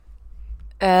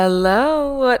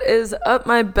Hello, what is up,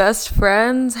 my best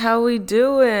friends? How we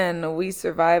doing? We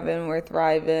surviving, we're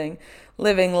thriving,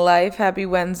 living life. Happy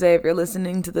Wednesday if you're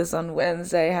listening to this on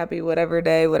Wednesday. Happy whatever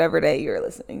day you're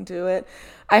listening to it.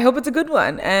 I hope it's a good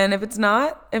one. And if it's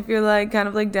not, if you're like kind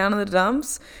of like down in the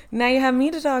dumps, now you have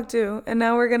me to talk to. And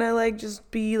now we're gonna like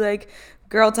just be like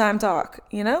girl time talk,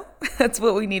 you know? That's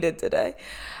what we needed today.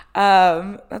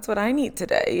 That's what I need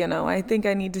today, you know. I think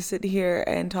I need to sit here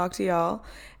and talk to y'all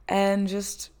and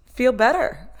just feel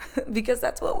better because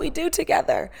that's what we do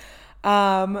together.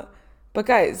 But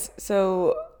guys,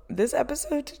 so this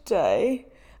episode today,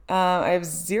 I have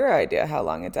zero idea how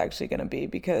long it's actually going to be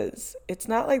because it's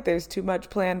not like there's too much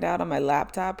planned out on my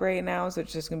laptop right now, so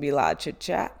it's just going to be a lot of chit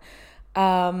chat.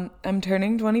 I'm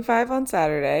turning 25 on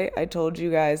Saturday. I told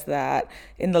you guys that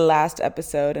in the last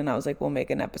episode, and I was like, we'll make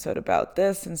an episode about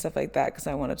this and stuff like that because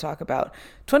I want to talk about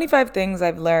 25 things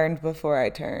I've learned before I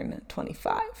turn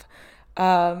 25.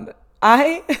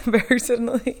 I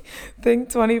personally think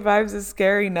 25 is a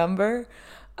scary number.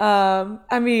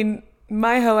 I mean,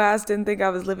 my hoe ass didn't think I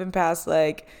was living past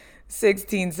like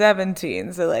 16,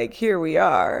 17. So, like, here we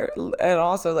are. And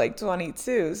also, like,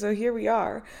 22. So, here we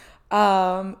are.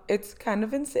 It's kind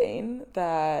of insane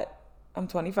that I'm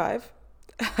 25.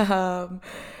 Um,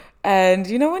 and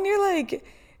you know, when you're like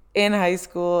in high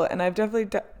school, and I've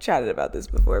definitely chatted about this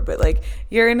before, but like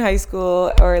you're in high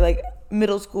school or like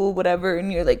middle school, whatever,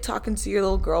 and you're like talking to your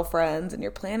little girlfriends and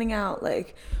you're planning out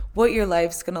like what your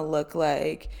life's gonna look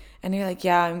like. And you're like,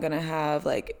 yeah, I'm gonna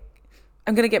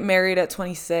get married at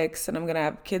 26 and I'm gonna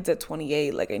have kids at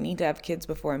 28. Like, I need to have kids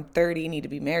before I'm 30, need to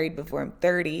be married before I'm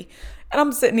 30. And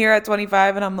I'm sitting here at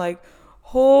 25 and I'm like,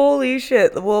 holy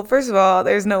shit. Well, first of all,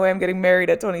 there's no way I'm getting married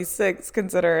at 26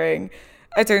 considering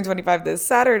I turned 25 this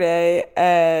Saturday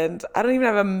and I don't even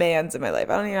have a man's in my life.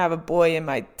 I don't even have a boy in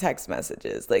my text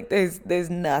messages. Like, there's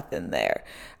nothing there.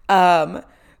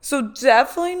 So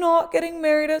definitely not getting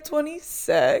married at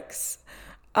 26.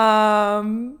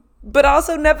 But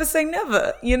also never say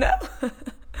never, you know?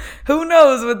 Who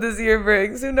knows what this year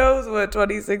brings? Who knows what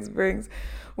 26 brings?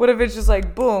 What if it's just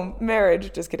like, boom,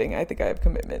 marriage? Just kidding. I think I have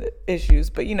commitment issues,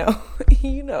 but you know,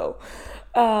 you know.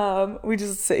 We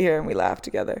just sit here and we laugh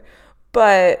together.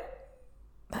 But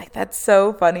like, that's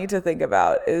so funny to think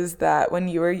about is that when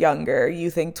you were younger, you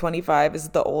think 25 is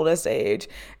the oldest age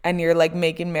and you're like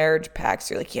making marriage pacts.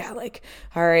 You're like, yeah, like,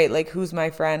 all right, like, who's my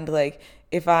friend? Like,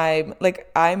 if I'm like,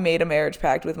 I made a marriage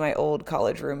pact with my old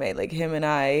college roommate. Like, him and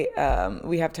I,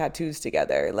 we have tattoos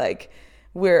together. Like,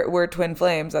 we're twin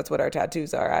flames. That's what our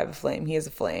tattoos are. I have a flame. He has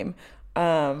a flame.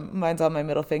 Mine's on my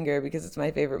middle finger because it's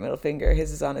my favorite middle finger.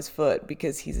 His is on his foot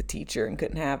because he's a teacher and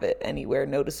couldn't have it anywhere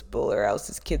noticeable or else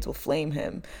his kids will flame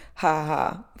him. Ha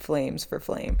ha, flames for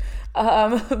flame.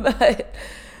 But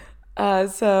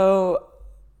so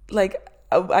like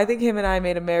I think him and I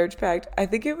made a marriage pact. I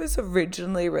think it was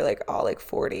originally we're like all like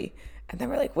 40, and then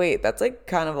we're like, wait, that's like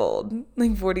kind of old.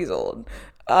 Like 40's old.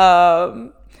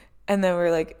 And then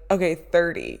we're like, okay,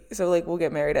 30. So like we'll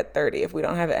get married at 30 if we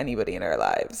don't have anybody in our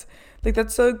lives. Like,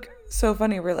 that's so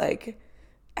funny. We're like,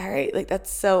 all right, like,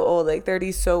 that's so old. Like, 30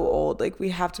 is so old. Like, we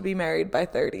have to be married by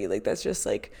 30. Like, that's just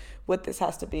like what this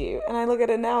has to be. And I look at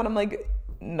it now and I'm like,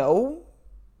 no,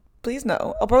 please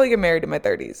no. I'll probably get married in my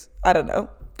 30s. I don't know.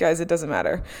 Guys, it doesn't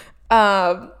matter.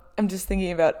 I'm just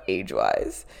thinking about age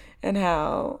wise and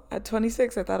how at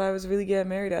 26 I thought I was really getting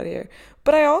married out here.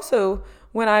 But I also,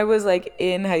 when I was like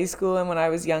in high school and when I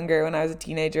was younger, when I was a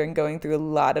teenager and going through a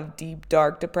lot of deep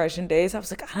dark depression days, I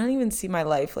was like, I don't even see my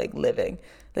life like living.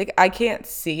 Like, I can't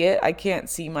see it. I can't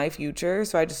see my future,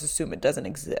 so I just assume it doesn't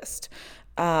exist.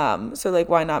 So like,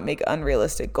 why not make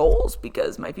unrealistic goals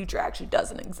because my future actually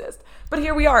doesn't exist. But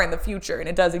here we are in the future and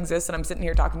it does exist and I'm sitting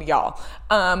here talking to y'all.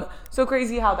 So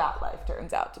crazy how that life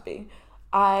turns out to be.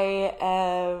 I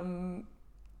am,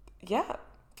 yeah,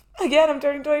 again, I'm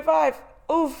turning 25.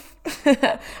 Oof.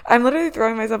 I'm literally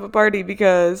throwing myself a party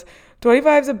because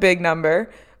 25 is a big number.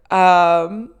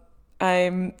 I'm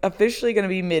officially going to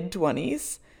be mid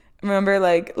 20s. Remember,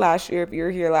 like, last year, if you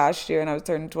were here last year and I was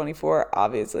turning 24,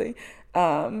 obviously.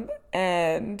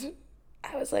 And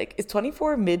I was like, is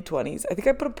 24 mid 20s? I think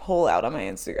I put a poll out on my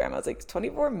Instagram. I was like, is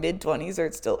 24 mid 20s or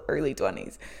it's still early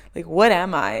 20s? Like, what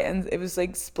am I? And it was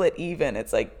like split even.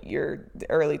 It's like you're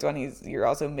early 20s, you're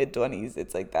also mid 20s.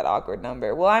 It's like that awkward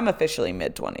number. Well, I'm officially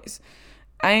mid 20s.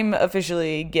 I'm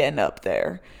officially getting up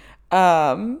there.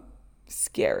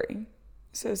 Scary.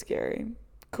 So scary.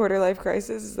 Quarter life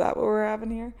crisis, is that what we're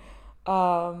having here?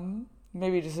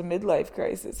 Maybe just a midlife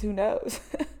crisis. Who knows?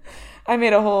 I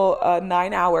made a whole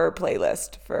 9-hour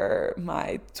playlist for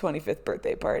my 25th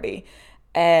birthday party,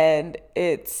 and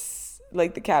it's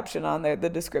like the caption on there, the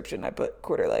description, I put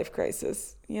quarter life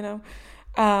crisis,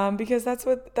 because that's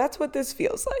what this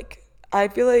feels like. I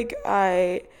feel like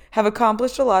I have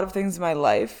accomplished a lot of things in my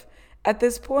life at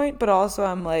this point, but also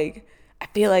I'm like, I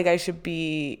feel like I should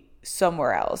be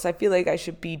somewhere else. I feel like I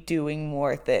should be doing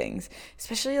more things,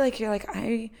 especially like you're like,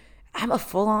 I'm a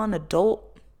full on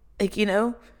adult, like,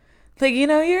 you're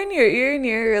in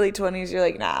your early 20s. You're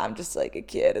like, nah, I'm just like a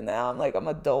kid. And now I'm like, I'm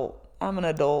adult. I'm an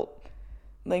adult.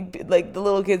 Like the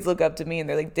little kids look up to me and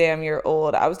they're like, damn, you're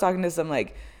old. I was talking to some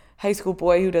like high school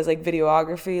boy who does like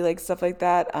videography, like stuff like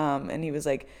that. And he was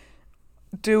like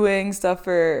doing stuff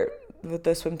with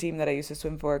the swim team that I used to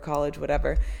swim for, college,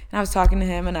 whatever. And I was talking to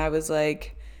him and I was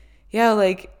like, yeah,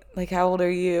 like how old are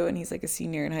you? And he's like a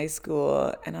senior in high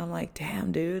school. And I'm like,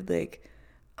 damn, dude, like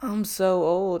I'm so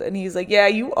old. And he's like, yeah,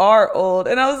 you are old.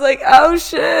 And I was like, oh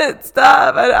shit,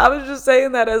 stop. I was just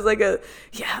saying that as like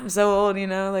yeah, I'm so old,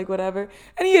 like whatever.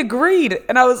 And he agreed.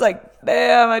 And I was like,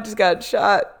 damn, I just got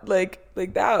shot. Like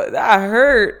that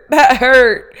hurt. That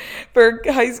hurt for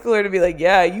a high schooler to be like,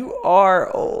 yeah, you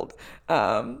are old.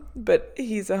 But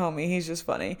he's a homie. He's just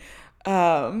funny.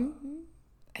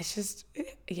 It's just,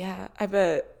 yeah,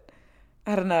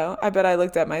 I don't know. I bet I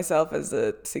looked at myself as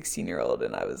a 16-year-old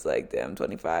and I was like, damn,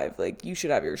 25, like you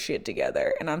should have your shit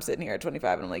together. And I'm sitting here at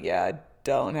 25 and I'm like, yeah, I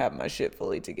don't have my shit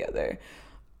fully together.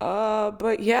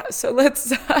 But yeah, so let's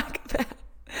talk about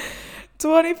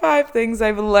 25 things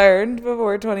I've learned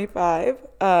before 25.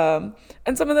 And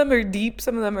some of them are deep,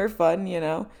 some of them are fun,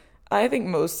 I think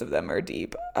most of them are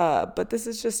deep. But this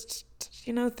is just,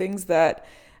 things that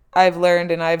I've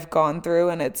learned and I've gone through,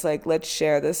 and it's like, let's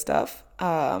share this stuff.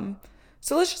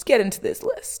 So let's just get into this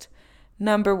list.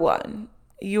 Number 1,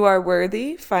 you are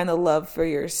worthy. Find the love for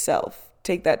yourself.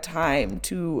 Take that time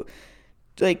to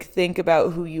like think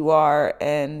about who you are.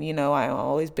 And, I'm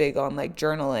always big on like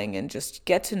journaling and just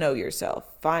get to know yourself.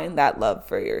 Find that love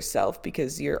for yourself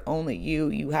because you're only you.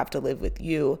 You have to live with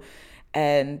you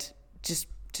and just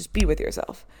be with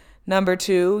yourself. Number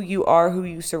 2, you are who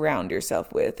you surround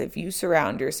yourself with. If you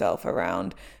surround yourself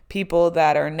around people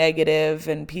that are negative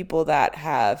and people that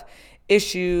have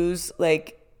issues,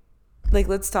 like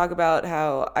let's talk about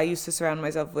how I used to surround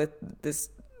myself with this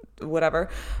whatever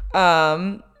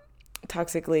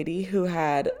toxic lady who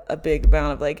had a big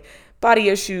amount of like body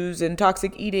issues and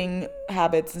toxic eating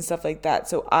habits and stuff like that.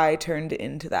 So I turned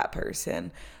into that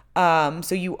person.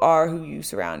 So you are who you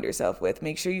surround yourself with.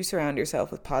 Make sure you surround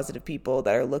yourself with positive people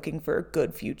that are looking for a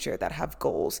good future, that have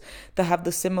goals, that have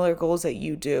the similar goals that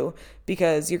you do,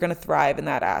 because you're going to thrive in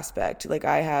that aspect. Like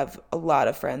I have a lot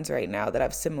of friends right now that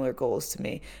have similar goals to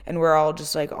me, and we're all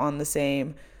just like on the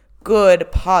same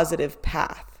good, positive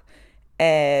path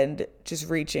and just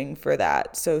reaching for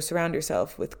that. So surround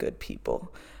yourself with good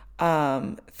people.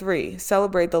 3,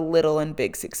 celebrate the little and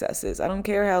big successes. I don't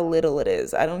care how little it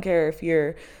is. I don't care if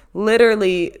you're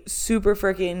literally super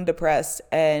freaking depressed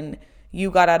and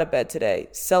you got out of bed today.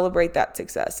 Celebrate that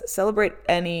success. Celebrate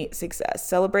any success.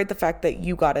 Celebrate the fact that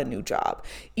you got a new job.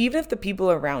 Even if the people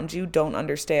around you don't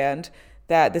understand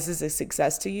that this is a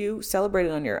success to you, celebrate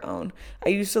it on your own. I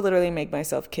used to literally make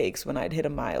myself cakes when I'd hit a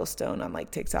milestone on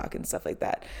like TikTok and stuff like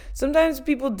that. Sometimes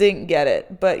people didn't get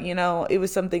it, but it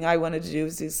was something I wanted to do. It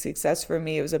was a success for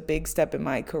me. It was a big step in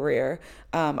my career.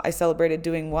 I celebrated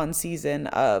doing 1 season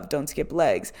of Don't Skip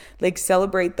Legs. Like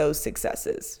celebrate those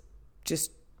successes.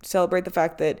 Just celebrate the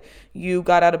fact that you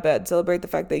got out of bed. Celebrate the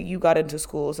fact that you got into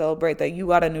school. Celebrate that you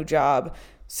got a new job.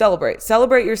 Celebrate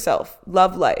yourself.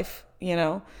 Love life,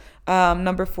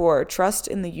 Number 4, trust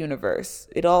in the universe.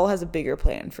 It all has a bigger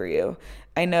plan for you.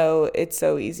 I know it's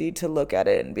so easy to look at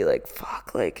it and be like,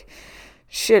 fuck, like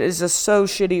shit is just so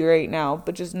shitty right now.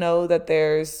 But just know that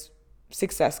there's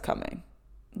success coming.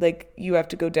 Like you have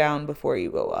to go down before you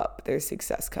go up. There's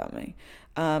success coming.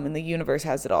 And the universe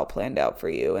has it all planned out for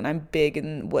you. And I'm big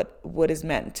in what is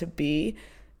meant to be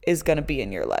is going to be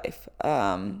in your life.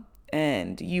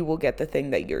 And you will get the thing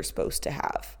that you're supposed to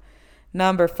have.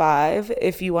 Number 5,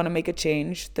 if you want to make a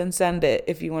change, then send it.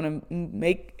 If you want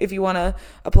to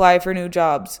apply for new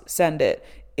jobs, send it.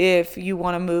 If you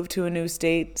want to move to a new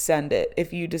state, send it.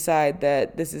 If you decide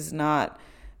that this is not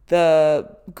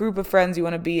the group of friends you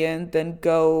want to be in, then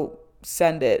go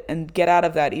send it and get out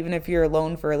of that. Even if you're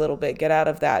alone for a little bit, get out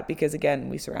of that, because again,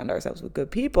 we surround ourselves with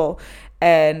good people.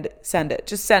 And send it.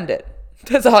 Just send it.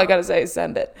 That's all I got to say is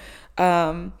send it.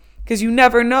 Because you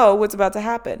never know what's about to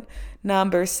happen.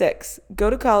 Number 6, go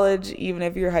to college even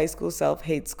if your high school self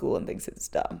hates school and thinks it's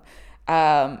dumb.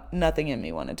 Nothing in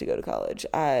me wanted to go to college.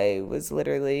 I was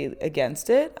literally against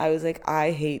it. I was like,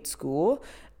 I hate school.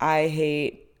 I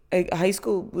hate High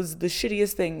school was the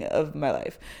shittiest thing of my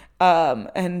life.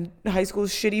 And high school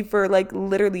is shitty for like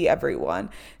literally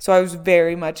everyone. So I was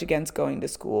very much against going to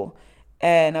school.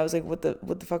 And I was like, what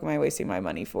the fuck am I wasting my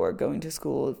money for, going to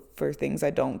school for things I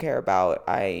don't care about?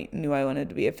 I knew I wanted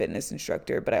to be a fitness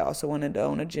instructor, but I also wanted to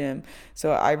own a gym.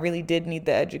 So I really did need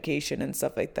the education and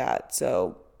stuff like that.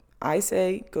 So I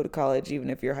say go to college, even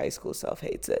if your high school self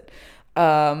hates it.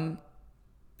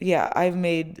 Yeah, I've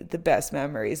made the best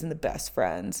memories and the best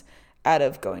friends out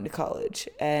of going to college.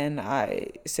 And I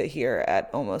sit here at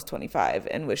almost 25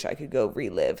 and wish I could go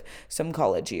relive some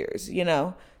college years, you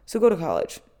know? So go to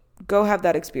college. Go have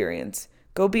that experience.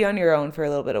 Go be on your own for a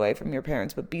little bit away from your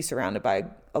parents, but be surrounded by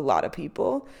a lot of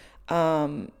people.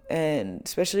 And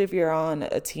especially if you're on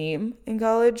a team in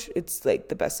college, it's like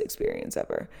the best experience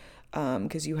ever.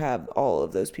 Because you have all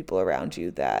of those people around you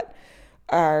that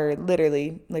are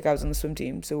literally, like I was on the swim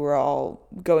team, so we're all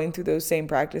going through those same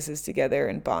practices together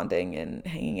and bonding and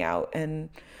hanging out, and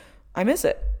I miss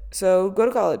it. So go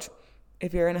to college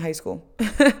if you're in high school.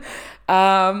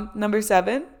 Number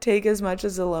 7, take as much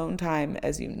as alone time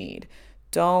as you need.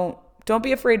 Don't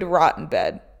be afraid to rot in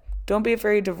bed. Don't be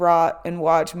afraid to rot and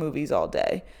watch movies all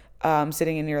day,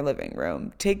 sitting in your living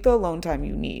room. Take the alone time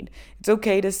you need. It's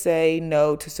okay to say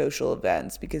no to social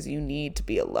events because you need to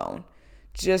be alone.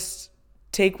 Just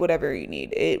take whatever you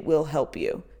need. It will help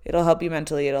you. It'll help you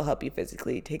mentally. It'll help you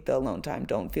physically. Take the alone time.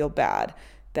 Don't feel bad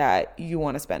that you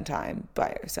want to spend time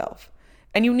by yourself.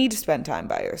 And you need to spend time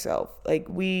by yourself. I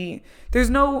don't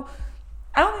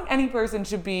think any person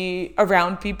should be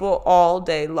around people all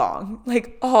day long.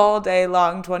 Like all day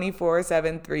long,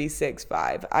 24/7,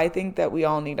 365. I think that we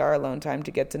all need our alone time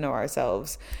to get to know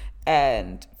ourselves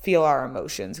and feel our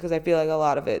emotions. Because I feel like a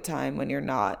lot of it time when you're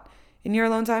not in your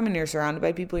alone time and you're surrounded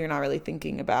by people, you're not really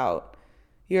thinking about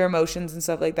your emotions and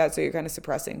stuff like that. So you're kind of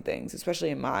suppressing things,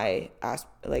 especially in my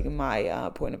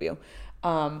point of view.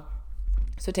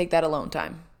 So take that alone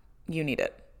time. You need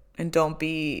it. And don't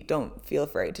feel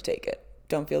afraid to take it.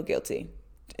 Don't feel guilty.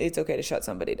 It's okay to shut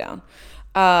somebody down.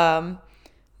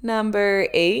 Number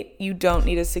 8, you don't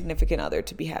need a significant other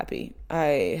to be happy.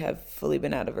 I have fully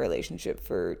been out of a relationship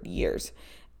for years,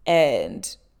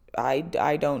 and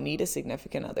I don't need a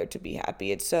significant other to be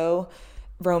happy. It's so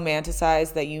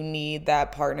romanticized that you need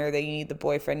that partner, that you need the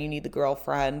boyfriend, you need the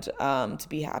girlfriend to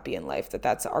be happy in life.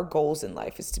 That's our goals in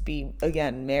life, is to be,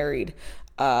 again, married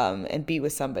and be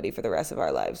with somebody for the rest of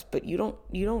our lives. But you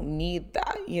don't need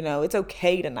that. You know, it's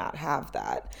okay to not have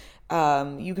that.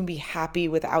 You can be happy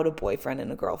without a boyfriend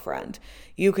and a girlfriend.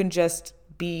 You can just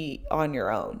be on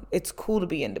your own. It's cool to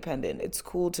be independent. It's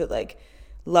cool to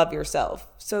love yourself.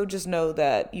 So just know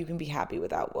that you can be happy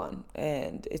without one.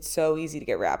 And it's so easy to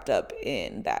get wrapped up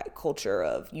in that culture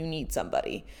of you need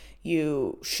somebody.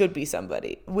 You should be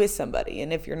somebody with somebody.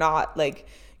 And if you're not,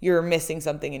 you're missing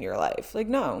something in your life.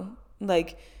 No.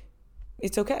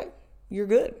 It's okay. You're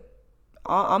good.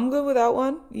 I'm good without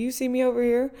one. You see me over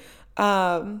here.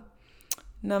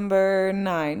 Number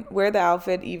 9, wear the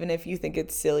outfit even if you think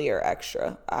it's silly or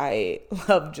extra. I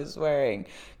love just wearing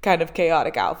kind of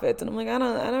chaotic outfits, and I'm I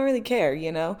don't really care,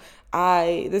 you know.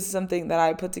 This is something that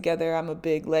I put together. I'm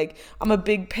a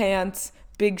big pants,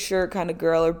 big shirt kind of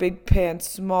girl, or big pants,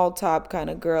 small top kind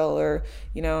of girl, or,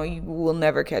 you know, you will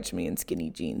never catch me in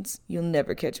skinny jeans. You'll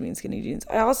never catch me in skinny jeans.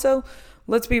 I also,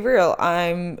 let's be real,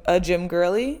 I'm a gym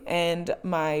girly, and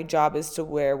my job is to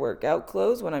wear workout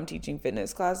clothes when I'm teaching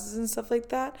fitness classes and stuff like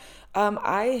that.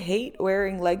 I hate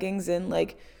wearing leggings and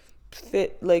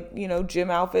fit gym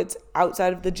outfits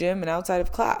outside of the gym and outside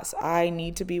of class. I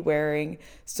need to be wearing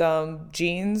some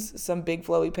jeans, some big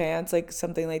flowy pants,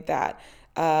 something like that.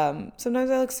 Sometimes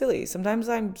I look silly. Sometimes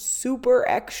I'm super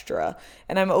extra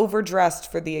and I'm overdressed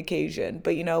for the occasion.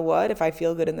 But you know what? If I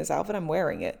feel good in this outfit, I'm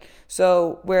wearing it.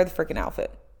 So wear the freaking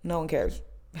outfit. No one cares.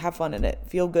 Have fun in it.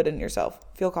 Feel good in yourself.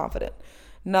 Feel confident.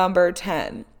 Number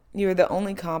 10, you're the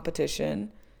only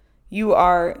competition. You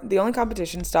are the only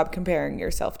competition. Stop comparing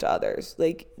yourself to others.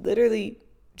 Literally,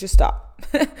 just stop.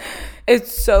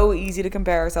 It's so easy to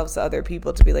compare ourselves to other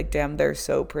people, to be damn, they're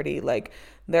so pretty.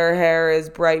 Their hair is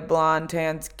bright blonde,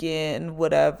 tan skin,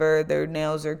 whatever. Their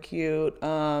nails are cute.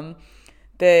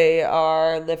 They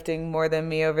are lifting more than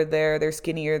me over there. They're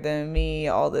skinnier than me,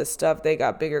 all this stuff. They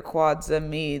got bigger quads than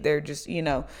me. They're just,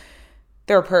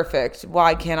 they're perfect.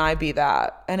 Why can't I be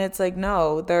that? And it's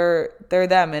no, they're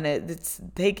them, and it's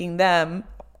taking them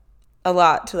a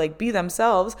lot to be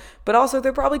themselves, but also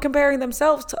they're probably comparing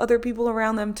themselves to other people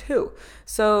around them too.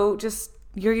 So just,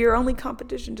 you're your only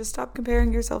competition. Just stop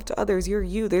comparing yourself to others. You're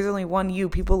you. There's only one you.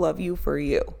 People love you for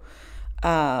you.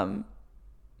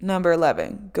 Number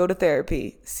 11, go to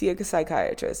therapy, see a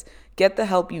psychiatrist, get the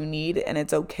help you need, and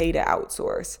it's okay to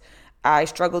outsource. I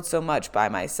struggled so much by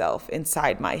myself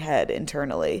inside my head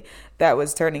internally that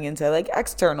was turning into like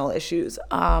external issues.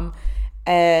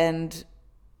 And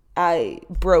I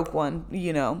broke one,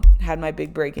 had my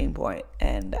big breaking point,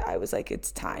 and I was like,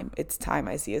 it's time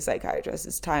I see a psychiatrist.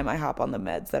 It's time I hop on the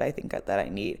meds that I think that I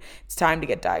need. It's time to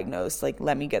get diagnosed. Like,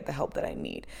 let me get the help that I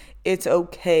need. It's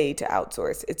okay to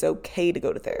outsource. It's okay to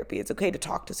go to therapy. It's okay to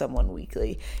talk to someone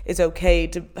weekly. It's okay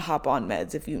to hop on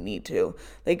meds if you need to.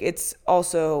 Like, it's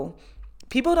also,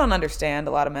 people don't understand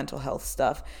a lot of mental health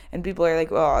stuff, and people are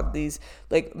like, oh, these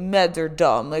like meds are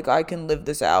dumb, like I can live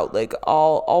this out, like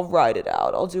I'll ride it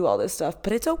out, I'll do all this stuff.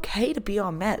 But it's okay to be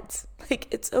on meds. Like,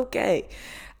 it's okay.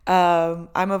 I'm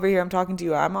over here, I'm talking to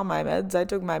you, I'm on my meds. I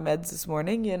took my meds this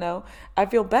morning. I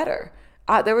feel better.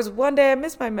 There was one day I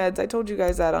missed my meds. I told you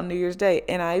guys that on New Year's Day,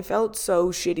 and I felt so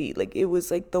shitty. Like, it was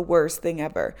like the worst thing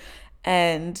ever.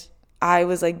 And I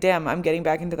was like, damn, I'm getting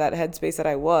back into that headspace that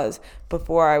I was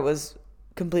before I was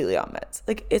completely on meds.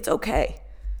 Like, it's okay.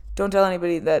 Don't tell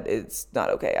anybody that it's not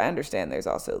okay. I understand there's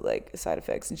also like side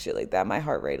effects and shit like that. My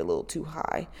heart rate a little too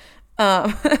high.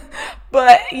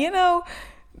 But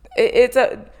it's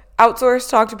a outsource,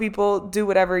 talk to people, do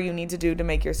whatever you need to do to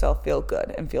make yourself feel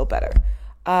good and feel better.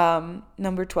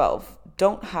 Number 12,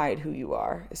 don't hide who you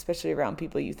are, especially around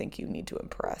people you think you need to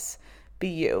impress. Be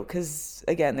you, because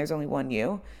again, there's only one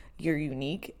you. You're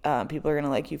unique. People are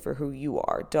gonna like you for who you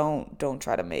are. Don't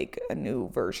try to make a new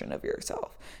version of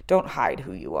yourself. Don't hide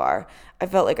who you are. I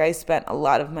felt like I spent a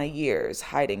lot of my years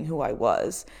hiding who I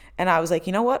was, and I was like,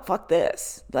 you know what? Fuck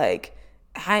this. Like,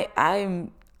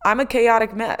 I'm a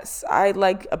chaotic mess. I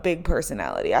like a big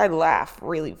personality. I laugh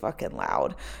really fucking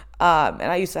loud, and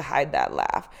I used to hide that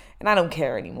laugh. And I don't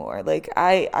care anymore. Like,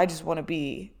 I just want to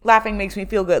be, laughing makes me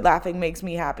feel good. Laughing makes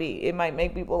me happy. It might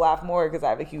make people laugh more because I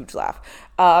have a huge laugh.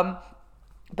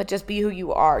 But just be who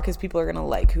you are, because people are going to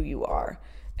like who you are.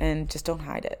 And just don't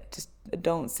hide it. Just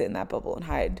don't sit in that bubble and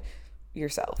hide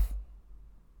yourself.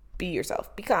 Be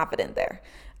yourself. Be confident there.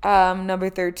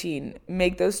 Number 13,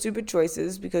 make those stupid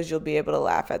choices because you'll be able to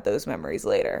laugh at those memories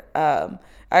later.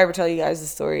 I ever tell you guys the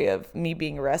story of me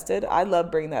being arrested? I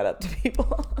love bringing that up to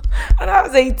people. When I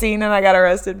was 18 and I got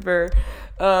arrested for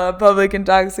public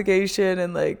intoxication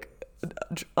and like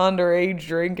underage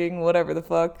drinking, whatever the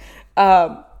fuck.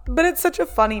 But it's such a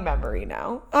funny memory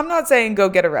now. I'm not saying go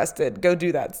get arrested, go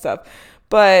do that stuff.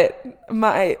 But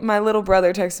my little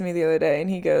brother texted me the other day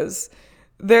and he goes,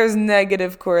 there's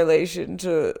negative correlation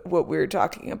to what we were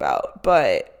talking about.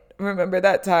 But remember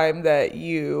that time that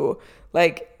you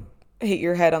like hit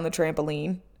your head on the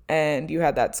trampoline and you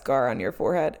had that scar on your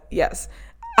forehead? Yes,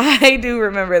 I do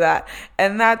remember that.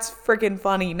 And that's freaking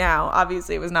funny now.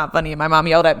 Obviously, it was not funny. And my mom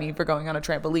yelled at me for going on a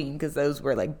trampoline because those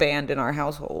were like banned in our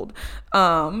household.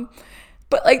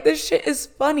 But like, this shit is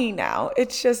funny now.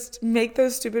 It's just, make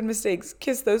those stupid mistakes,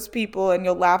 kiss those people, and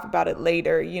you'll laugh about it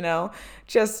later,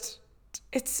 Just,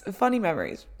 it's funny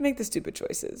memories. Make the stupid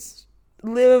choices.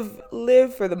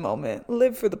 Live for the moment.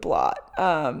 Live for the plot.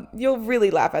 You'll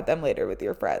really laugh at them later with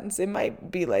your friends. It might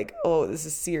be like, oh, this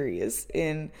is serious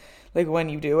in like when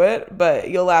you do it, but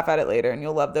you'll laugh at it later and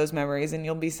you'll love those memories, and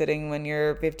you'll be sitting when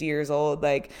you're 50 years old,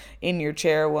 like in your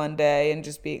chair one day and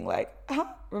just being like,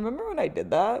 remember when I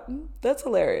did that? That's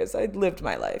hilarious. I lived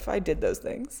my life. I did those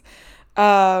things.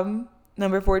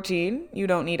 Number 14, you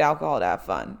don't need alcohol to have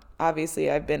fun.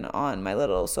 Obviously, I've been on my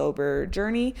little sober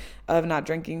journey of not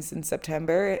drinking since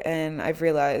September, and I've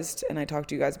realized, and I talked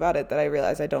to you guys about it, that I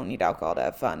realized I don't need alcohol to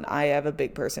have fun. I have a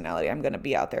big personality. I'm going to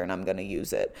be out there and I'm going to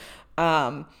use it.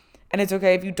 And it's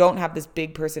okay if you don't have this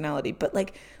big personality, but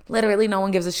like literally no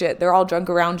one gives a shit. They're all drunk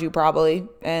around you probably,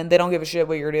 and they don't give a shit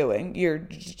what you're doing. You're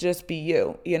just be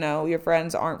you, your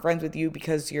friends aren't friends with you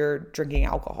because you're drinking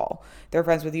alcohol. They're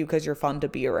friends with you because you're fun to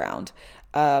be around.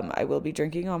 I will be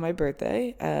drinking on my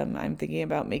birthday. I'm thinking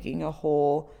about making a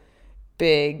whole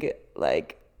big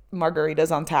like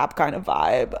margaritas on tap kind of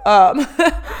vibe.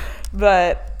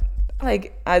 But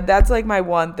like, that's like my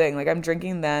one thing. Like, I'm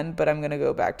drinking then, but I'm going to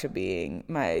go back to being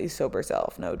my sober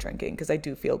self, no drinking, because I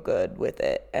do feel good with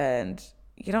it. And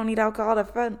you don't need alcohol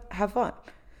to have fun.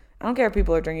 I don't care if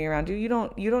people are drinking around you. You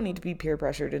don't need to be peer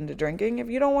pressured into drinking. If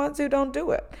you don't want to, don't do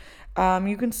it.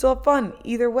 You can still have fun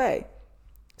either way.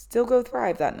 Still go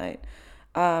thrive that night.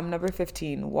 Number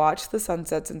 15, watch the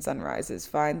sunsets and sunrises.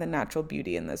 Find the natural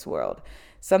beauty in this world.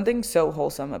 Something so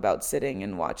wholesome about sitting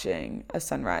and watching a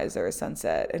sunrise or a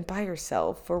sunset and by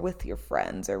yourself or with your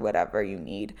friends or whatever you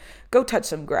need. Go touch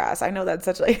some grass. I know that's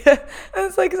such like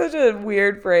that's like such a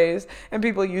weird phrase, and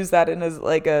people use that in as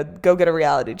like a go get a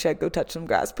reality check, go touch some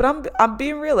grass. But I'm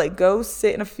being real, like go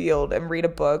sit in a field and read a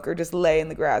book or just lay in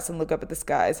the grass and look up at the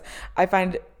skies. I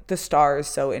find the stars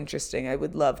so interesting. I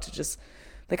would love to just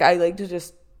I like to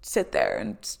just sit there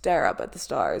and stare up at the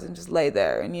stars and just lay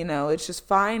there. And, it's just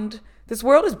this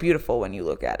world is beautiful when you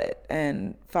look at it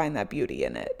and find that beauty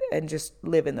in it and just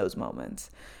live in those moments.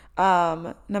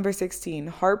 Number 16,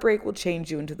 heartbreak will change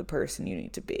you into the person you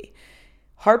need to be.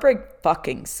 Heartbreak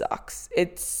fucking sucks.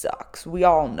 It sucks. We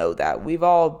all know that. We've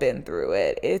all been through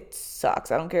it. It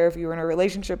sucks. I don't care if you're in a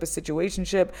relationship, a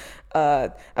situationship,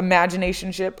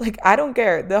 imaginationship. Like, I don't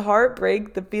care. The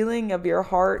heartbreak, the feeling of your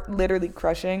heart literally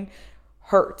crushing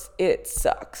hurts. It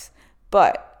sucks.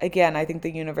 But again, I think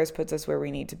the universe puts us where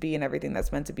we need to be, and everything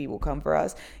that's meant to be will come for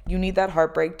us. You need that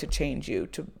heartbreak to change you,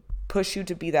 to push you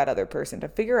to be that other person, to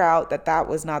figure out that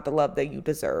was not the love that you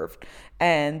deserved,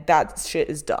 and that shit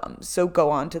is dumb. So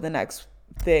go on to the next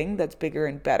thing that's bigger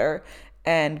and better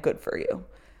and good for you.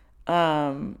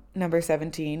 Number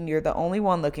 17, you're the only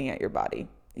one looking at your body.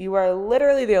 You are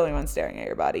literally the only one staring at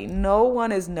your body. No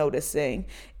one is noticing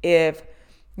if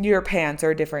your pants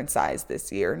are a different size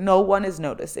this year. No one is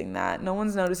noticing that. No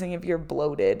one's noticing if you're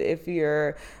bloated, if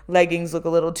your leggings look a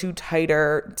little too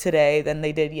tighter today than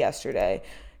they did yesterday.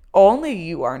 Only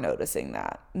you are noticing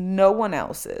that. No one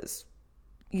else is.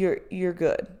 You're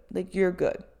good. Like, you're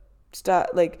good.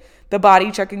 Stop. Like, the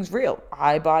body checking's real.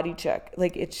 I body check.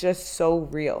 Like, it's just so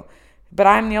real. But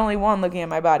I'm the only one looking at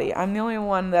my body. I'm the only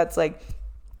one that's like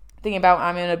thinking about,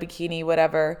 I'm in a bikini,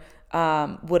 whatever.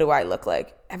 What do I look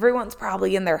like? Everyone's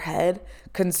probably in their head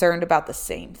concerned about the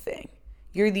same thing.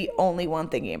 You're the only one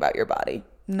thinking about your body.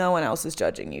 No one else is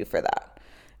judging you for that.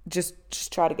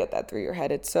 Just try to get that through your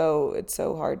head. It's so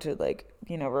hard to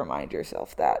remind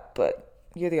yourself that, but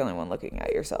you're the only one looking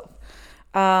at yourself.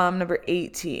 Number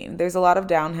 18, there's a lot of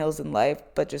downhills in life,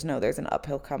 but just know there's an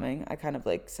uphill coming. I kind of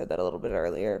said that a little bit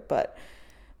earlier, but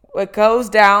what goes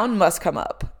down must come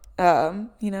up.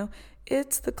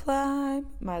 It's the climb.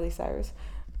 Miley Cyrus.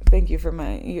 Thank you for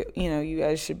you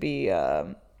guys should be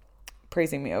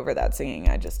praising me over that singing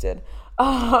I just did.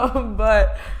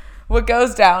 But what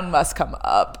goes down must come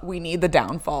up. We need the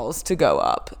downfalls to go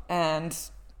up, and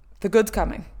the good's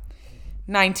coming.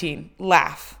 19,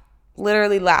 laugh.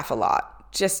 Literally laugh a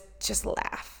lot. Just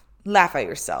laugh. Laugh at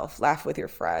yourself. Laugh with your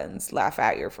friends. Laugh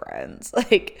at your friends.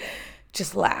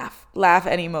 Just laugh. Laugh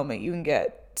any moment you can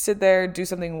get. Sit there, do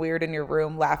something weird in your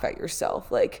room, laugh at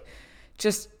yourself.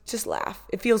 Just laugh.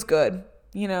 It feels good.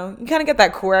 You kind of get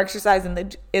that core exercise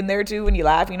in there too when you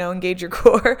laugh, engage your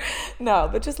core. No,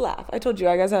 but just laugh. I told you,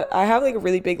 I guess I have a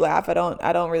really big laugh. I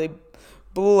don't really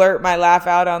blurt my laugh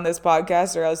out on this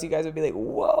podcast, or else you guys would be like,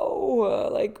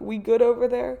 whoa, we good over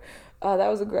there? That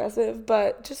was aggressive,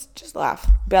 but just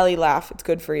laugh. Belly laugh. It's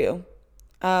good for you.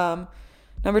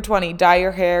 Number 20, dye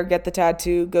your hair, get the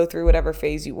tattoo, go through whatever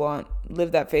phase you want.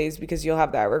 Live that phase, because you'll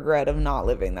have that regret of not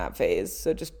living that phase.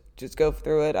 So just go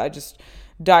through it. I just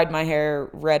dyed my hair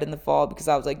red in the fall because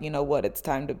I was like, you know what, it's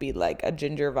time to be a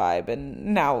ginger vibe.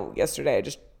 And now, yesterday, I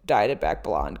just dyed it back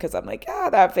blonde because I'm like,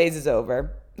 that phase is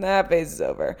over. That phase is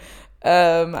over.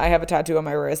 I have a tattoo on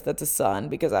my wrist that's a sun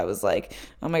because I was like,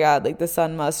 oh my God, the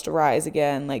sun must rise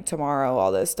again, tomorrow,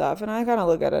 all this stuff. And I kind of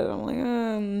look at it and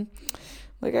I'm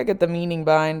like, I get the meaning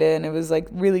behind it, and it was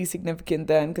really significant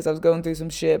then because I was going through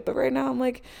some shit. But right now I'm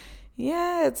like,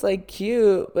 yeah, it's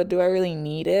cute, but do I really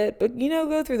need it? But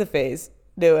go through the phase,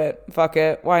 do it, fuck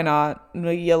it, why not?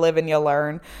 You live and you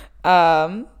learn.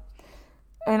 And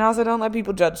also, don't let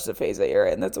people judge the phase that you're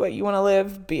in. That's what you want to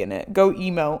live, be in it. Go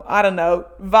emo, I don't know,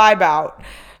 vibe out.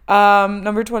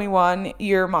 Number 21,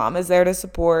 your mom is there to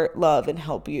support, love, and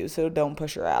help you, so don't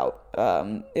push her out.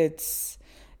 It's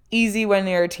easy when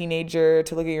you're a teenager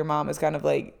to look at your mom as kind of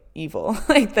evil,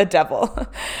 the devil.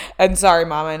 And sorry,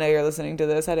 Mom, I know you're listening to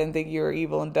this. I didn't think you were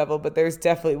evil and devil, but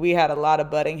we had a lot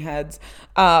of butting heads.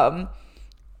 And,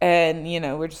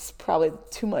 we're just probably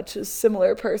too much a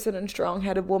similar person and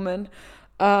strong-headed woman.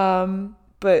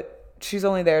 But she's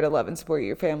only there to love and support you.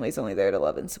 Your family's only there to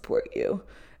love and support you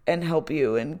and help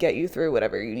you and get you through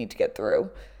whatever you need to get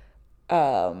through.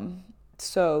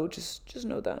 So just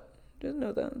know that. Just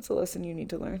know that. It's a lesson you need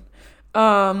to learn.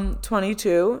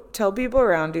 22, tell people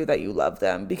around you that you love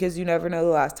them, because you never know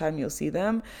the last time you'll see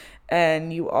them.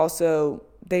 And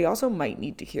they also might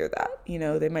need to hear that.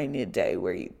 They might need a day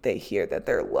where they hear that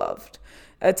they're loved.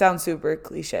 It sounds super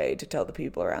cliche to tell the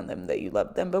people around them that you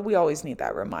love them, but we always need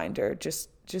that reminder. Just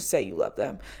say you love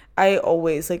them. I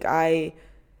always, like, I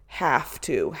have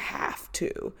to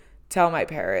tell my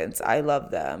parents I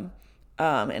love them,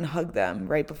 and hug them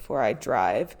right before I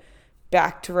drive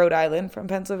back to Rhode Island from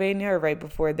Pennsylvania, or right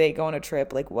before they go on a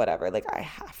trip, like whatever. Like, I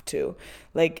have to.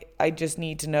 Like, I just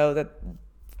need to know that,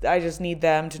 I just need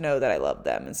them to know that I love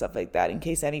them and stuff like that in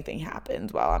case anything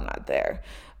happens while I'm not there.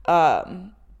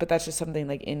 But that's just something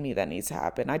like in me that needs to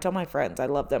happen. I tell my friends I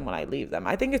love them when I leave them.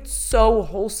 I think it's so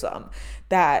wholesome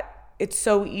that it's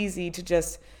so easy to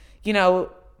just,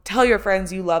 tell your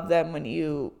friends you love them when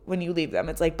you leave them.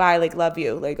 It's like, bye, like, love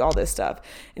you, like, all this stuff.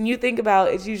 And you think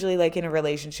about, it's usually like in a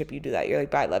relationship you do that. You're like,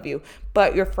 bye, love you.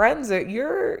 But your friends are,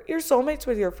 you're soulmates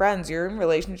with your friends. You're in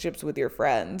relationships with your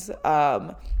friends.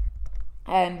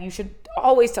 And you should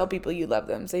always tell people you love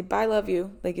them. Say, bye, love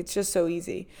you. Like, it's just so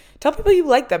easy. Tell people you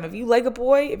like them. If you like a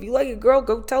boy, if you like a girl,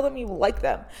 go tell them you like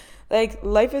them. Like,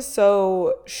 life is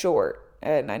so short.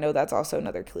 And I know that's also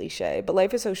another cliche, but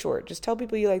life is so short. Just tell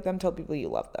people you like them. Tell people you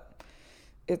love them.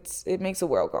 It makes the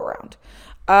world go round.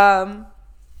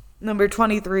 Number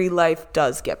 23, life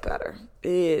does get better.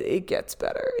 It gets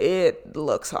better. It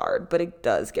looks hard, but it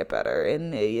does get better.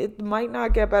 And it might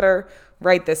not get better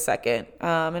right this second.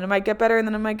 And it might get better, and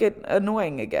then it might get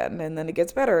annoying again. And then it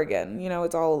gets better again.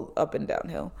 It's all up and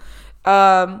downhill.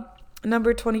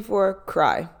 Number 24,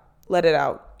 cry. Let it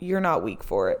out. You're not weak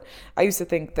for it. I used to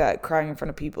think that crying in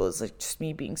front of people is like just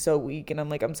me being so weak. And I'm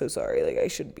like, I'm so sorry. Like, I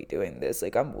shouldn't be doing this.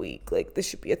 Like, I'm weak. Like, this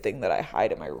should be a thing that I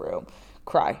hide in my room.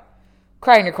 Cry.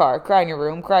 Cry in your car. Cry in your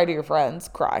room. Cry to your friends.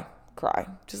 Cry.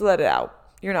 Just let it out.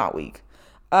 You're not weak.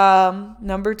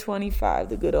 Number 25,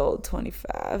 the good old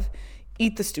 25.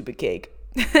 Eat the stupid cake.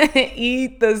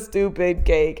 Eat the stupid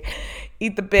cake.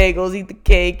 Eat the bagels. Eat the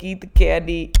cake. Eat the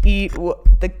candy.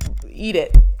 Eat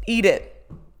it.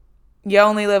 You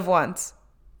only live once.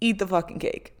 Eat the fucking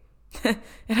cake. And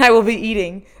I will be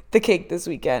eating the cake this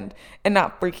weekend and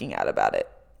not freaking out about it.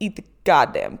 Eat the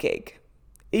goddamn cake.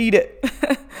 Eat it.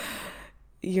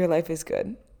 Your life is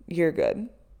good. You're good.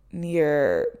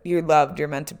 You're loved. You're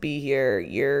meant to be here.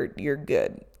 You're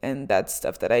good. And that's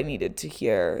stuff that I needed to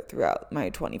hear throughout my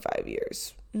 25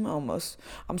 years. Almost.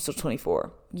 I'm still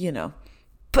 24,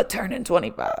 but turning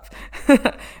 25,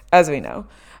 as we know.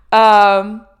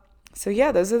 So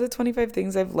yeah, those are the 25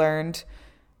 things I've learned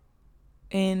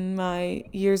in my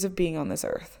years of being on this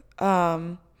earth.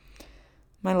 My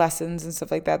lessons and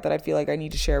stuff like that I feel like I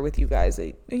need to share with you guys.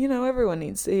 Everyone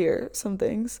needs to hear some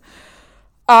things.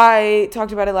 I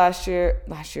talked about it last year.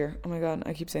 Oh my God,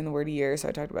 I keep saying the word year. So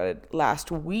I talked about it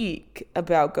last week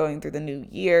about going through the new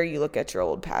year. You look at your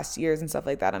old past years and stuff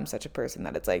like that. I'm such a person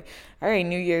that it's like, all right,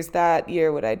 New Year's that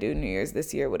year, what did I do? New Year's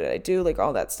this year, what did I do? Like,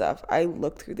 all that stuff. I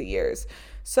look through the years.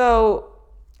 So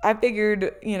I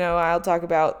figured, I'll talk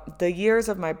about the years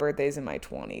of my birthdays in my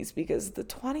 20s, because the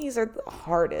 20s are the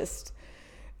hardest.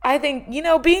 I think,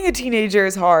 being a teenager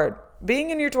is hard.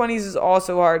 Being in your 20s is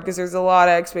also hard because there's a lot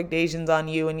of expectations on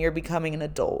you and you're becoming an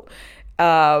adult.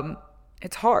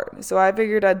 It's hard. So I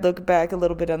figured I'd look back a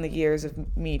little bit on the years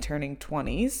of me turning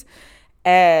 20s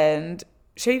and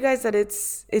show you guys that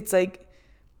it's like,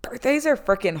 birthdays are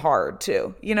freaking hard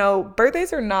too.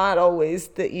 Birthdays are not always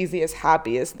the easiest,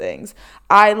 happiest things.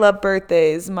 I love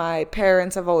birthdays. My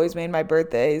parents have always made my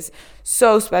birthdays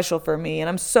so special for me. And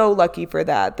I'm so lucky for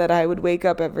that I would wake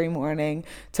up every morning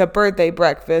to birthday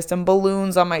breakfast and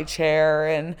balloons on my chair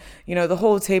and, the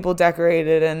whole table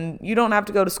decorated, and you don't have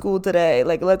to go to school today.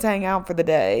 Like, let's hang out for the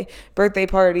day. Birthday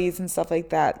parties and stuff like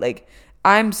that. Like,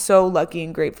 I'm so lucky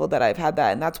and grateful that I've had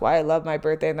that. And that's why I love my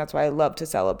birthday. And that's why I love to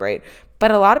celebrate.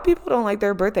 But a lot of people don't like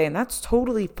their birthday, and that's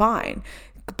totally fine.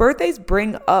 Birthdays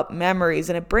bring up memories,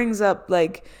 and it brings up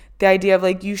like the idea of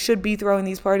like, you should be throwing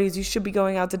these parties. You should be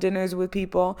going out to dinners with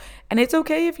people. And it's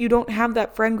okay if you don't have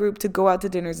that friend group to go out to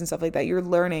dinners and stuff like that. You're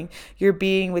learning, you're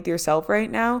being with yourself right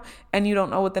now, and you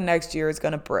don't know what the next year is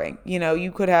going to bring.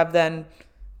 You could have then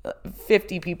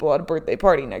 50 people at a birthday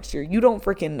party next year. You don't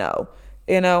freaking know,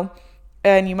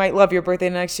 and you might love your birthday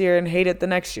next year and hate it the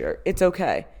next year. It's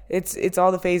okay. It's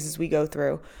all the phases we go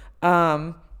through.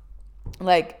 So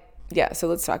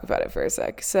let's talk about it for a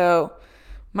sec. So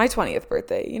my 20th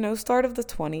birthday, start of the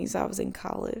 20s, I was in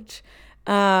college.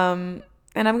 And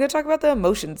I'm going to talk about the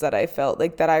emotions that I felt,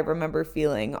 like that I remember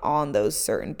feeling on those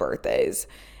certain birthdays.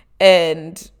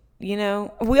 And, we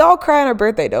all cry on our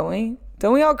birthday, don't we?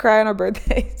 Don't we all cry on our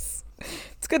birthdays?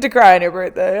 It's good to cry on your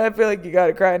birthday. I feel like you got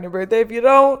to cry on your birthday. If you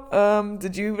don't,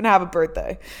 did you even have a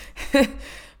birthday?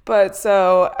 But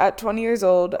so at 20 years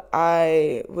old,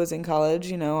 I was in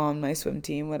college, on my swim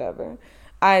team, whatever.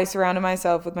 I surrounded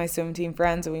myself with my swim team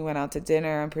friends and we went out to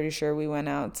dinner. I'm pretty sure we went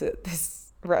out to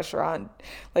this restaurant.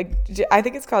 Like, I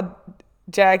think it's called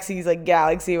Jaxie's, like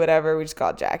Galaxy, whatever. We just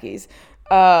call it Jackie's.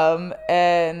 And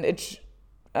it's,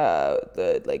 it's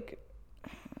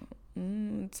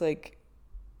like,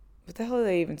 what the hell do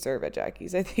they even serve at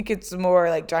Jackie's? I think it's more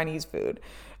like Chinese food.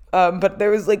 But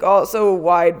there was like also a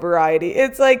wide variety.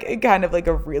 It's like kind of like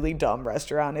a really dumb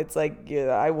restaurant. It's like, yeah,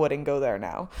 I wouldn't go there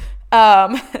now.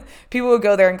 People would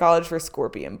go there in college for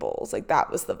scorpion bowls. Like that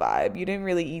was the vibe. You didn't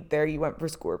really eat there. You went for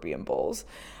scorpion bowls.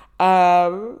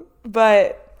 But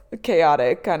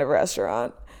chaotic kind of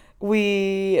restaurant.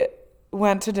 We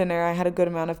went to dinner. I had a good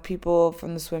amount of people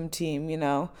from the swim team, you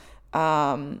know.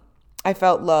 I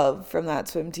felt love from that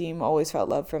swim team, always felt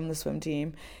love from the swim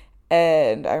team.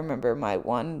 And I remember my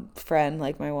one friend,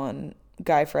 like my one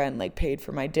guy friend, like paid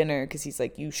for my dinner because he's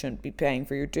like, you shouldn't be paying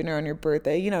for your dinner on your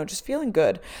birthday, you know, just feeling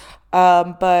good.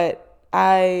 But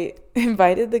I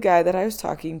invited the guy that I was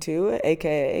talking to,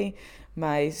 aka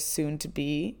my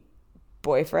soon-to-be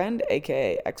boyfriend,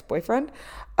 aka ex-boyfriend.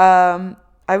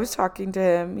 I was talking to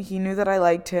him. He knew that I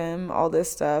liked him, all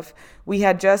this stuff. We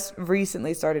had just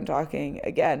recently started talking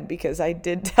again because I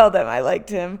did tell them I liked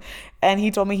him and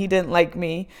he told me he didn't like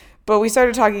me. But we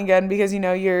started talking again because, you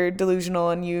know, you're delusional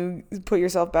and you put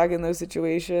yourself back in those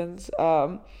situations.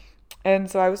 And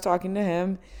so I was talking to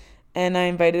him and I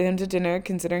invited him to dinner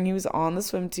considering he was on the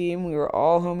swim team. We were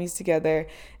all homies together.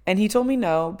 And he told me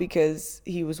no because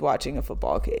he was watching a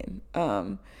football game.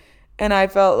 And I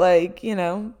felt like, you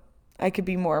know, I could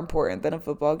be more important than a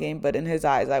football game, but in his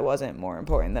eyes, I wasn't more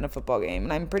important than a football game.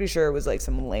 And I'm pretty sure it was like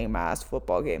some lame-ass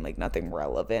football game, like nothing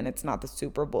relevant. It's not the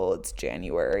Super Bowl. It's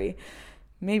January.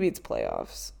 Maybe it's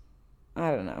playoffs.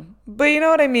 I don't know. But you know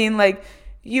what I mean? Like,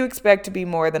 you expect to be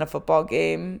more than a football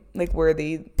game, like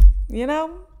worthy, you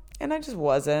know? And I just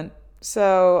wasn't.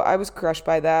 So I was crushed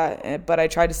by that. But I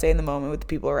tried to stay in the moment with the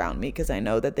people around me because I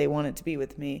know that they wanted to be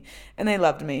with me and they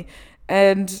loved me.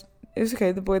 And it was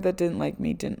okay. The boy that didn't like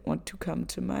me didn't want to come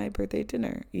to my birthday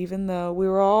dinner, even though we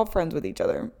were all friends with each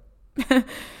other.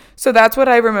 So that's what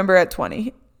I remember at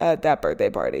 20, at that birthday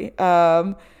party.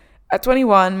 At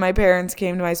 21, my parents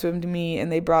came to my swim meet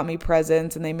and they brought me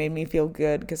presents and they made me feel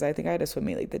good because I think I had a swim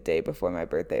meet like the day before my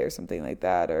birthday or something like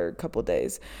that, or a couple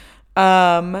days.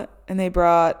 And they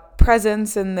brought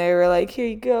presents and they were like, here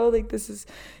you go. Like, this is,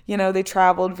 you know, they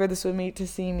traveled for the swim meet to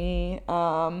see me.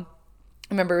 I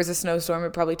remember it was a snowstorm.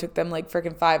 It probably took them like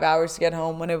freaking 5 hours to get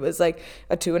home when it was like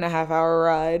a 2.5 hour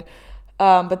ride.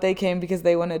 But they came because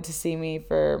they wanted to see me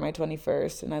for my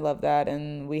 21st, and I love that.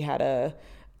 And we had a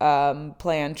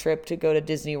planned trip to go to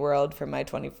Disney World for my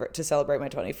 21st to celebrate my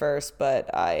 21st,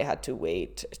 but I had to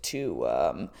wait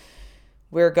to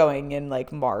we were going in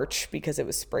like March because it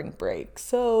was spring break.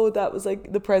 So that was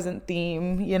like the present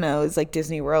theme, you know, it's like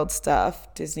Disney World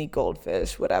stuff, Disney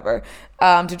Goldfish, whatever,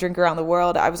 to drink around the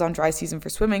world. I was on dry season for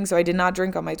swimming, so I did not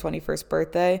drink on my 21st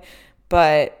birthday,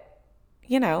 but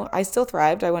you know, I still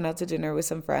thrived. I went out to dinner with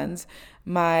some friends.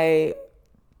 My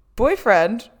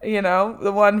boyfriend, you know,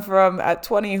 the one from at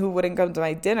 20 who wouldn't come to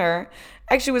my dinner,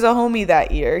 actually was a homie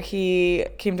that year. He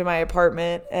came to my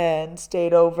apartment and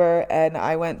stayed over, and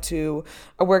I went to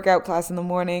a workout class in the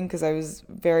morning because I was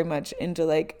very much into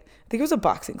like, I think it was a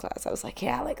boxing class. I was like,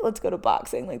 yeah, like let's go to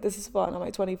boxing. Like this is fun on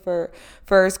my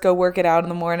 21st, go work it out in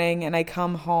the morning. And I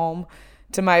come home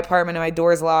to my apartment and my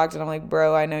door's locked, and I'm like,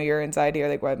 bro, I know you're inside here.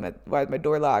 Like, why is my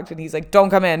door locked? And he's like, don't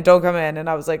come in. And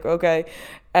I was like, okay.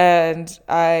 And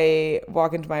I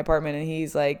walk into my apartment and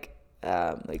he's like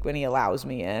when he allows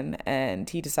me in, and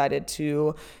he decided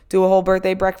to do a whole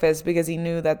birthday breakfast because he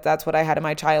knew that that's what I had in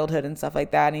my childhood and stuff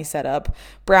like that. And he set up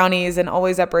brownies, and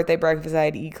always at birthday breakfast I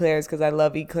had eclairs because I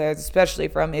love eclairs, especially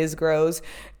from Isgro's,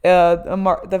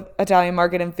 the Italian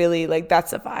market in Philly. Like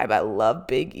that's the vibe. I love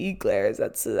big eclairs.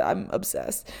 I'm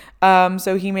obsessed.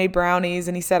 So he made brownies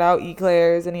and he set out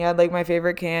eclairs, and he had like my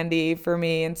favorite candy for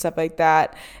me and stuff like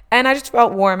that. And I just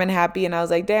felt warm and happy, and I was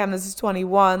like, damn, this is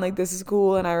 21, like this is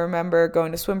cool. And I remember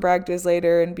going to swim practice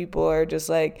later and people are just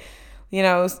like, you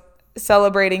know,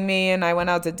 celebrating me, and I went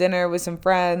out to dinner with some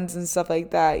friends and stuff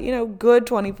like that. You know, good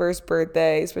 21st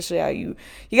birthday, especially how you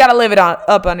got to live it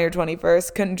up on your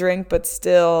 21st. Couldn't drink, but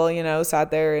still, you know,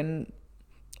 sat there and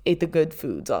ate the good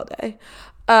foods all day.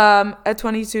 At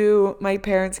 22, my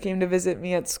parents came to visit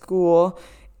me at school.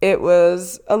 It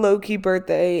was a low-key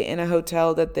birthday in a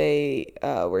hotel that they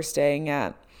were staying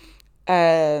at,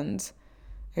 and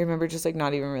I remember just like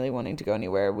not even really wanting to go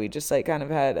anywhere. We just like kind of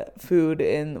had food,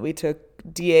 and we took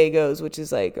Diego's, which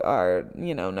is like our,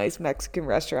 you know, nice Mexican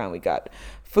restaurant. We got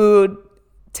food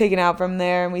taken out from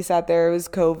there and we sat there. It was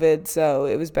COVID, so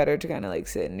it was better to kind of like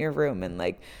sit in your room and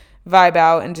like vibe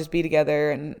out and just be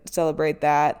together and celebrate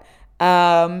that.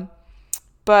 But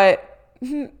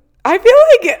I feel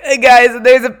like, guys,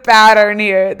 there's a pattern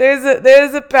here.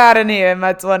 There's a pattern here in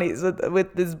my 20s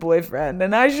with this boyfriend,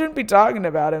 and I shouldn't be talking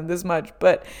about him this much,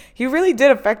 but he really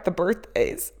did affect the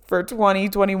birthdays for 20,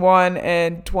 21,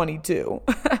 and 22.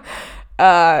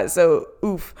 So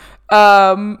oof.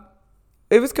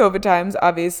 It was COVID times,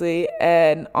 obviously,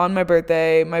 and on my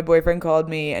birthday, my boyfriend called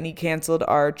me and he canceled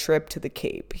our trip to the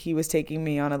Cape. He was taking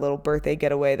me on a little birthday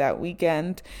getaway that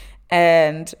weekend,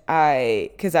 and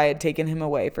because I had taken him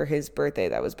away for his birthday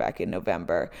that was back in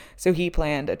November, so he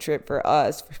planned a trip for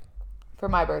us for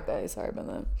my birthday. Sorry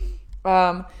about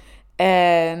that.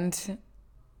 And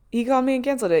he called me and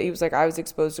canceled it. He was like, I was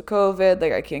exposed to COVID.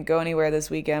 Like, I can't go anywhere this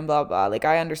weekend, blah, blah. Like,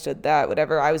 I understood that,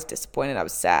 whatever. I was disappointed. I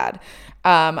was sad.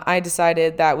 I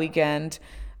decided that weekend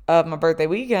of my birthday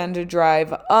weekend to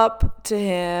drive up to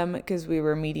him, because we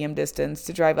were medium distance,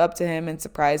 to drive up to him and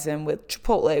surprise him with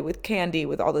Chipotle, with candy,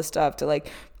 with all this stuff, to like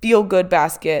feel good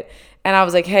basket. And I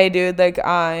was like, hey, dude, like,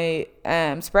 I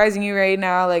am surprising you right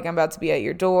now. Like, I'm about to be at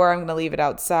your door. I'm going to leave it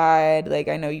outside. Like,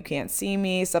 I know you can't see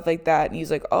me, stuff like that. And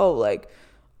he's like, oh, like,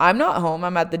 I'm not home.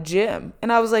 I'm at the gym.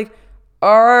 And I was like,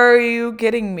 are you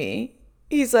kidding me?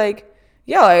 He's like,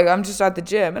 yeah, like, I'm just at the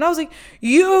gym. And I was like,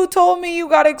 you told me you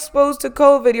got exposed to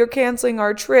COVID. You're canceling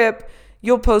our trip.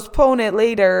 You'll postpone it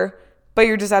later, but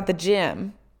you're just at the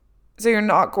gym. So you're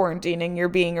not quarantining. You're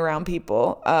being around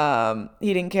people.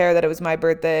 He didn't care that it was my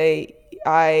birthday.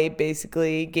 I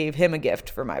basically gave him a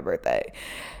gift for my birthday.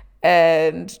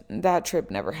 And that trip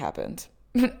never happened.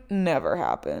 Never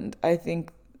happened. I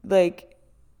think, like,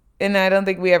 and I don't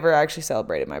think we ever actually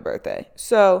celebrated my birthday.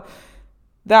 So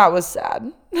that was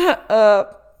sad.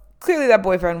 Clearly that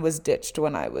boyfriend was ditched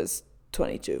when I was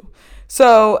 22.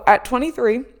 So at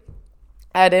 23,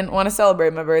 I didn't want to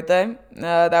celebrate my birthday.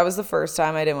 That was the first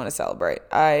time I didn't want to celebrate.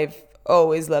 I've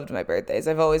always loved my birthdays.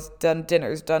 I've always done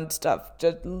dinners, done stuff.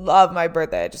 Just love my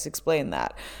birthday. I just explained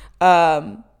that.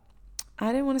 I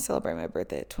didn't want to celebrate my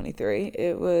birthday at 23.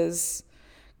 It was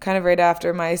kind of right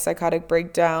after my psychotic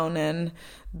breakdown, and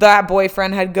that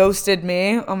boyfriend had ghosted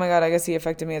me. Oh my God, I guess he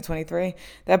affected me at 23.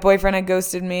 That boyfriend had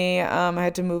ghosted me. I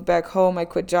had to move back home. I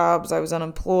quit jobs. I was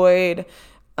unemployed.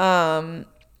 I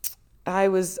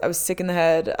was sick in the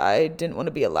head. I didn't want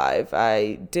to be alive.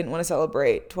 I didn't want to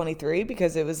celebrate 23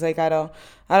 because it was like, I don't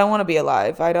want to be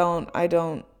alive. I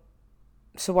don't.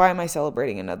 So why am I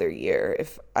celebrating another year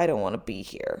if I don't want to be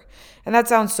here? And that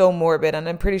sounds so morbid. And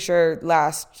I'm pretty sure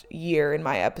last year in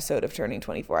my episode of Turning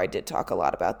 24, I did talk a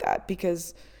lot about that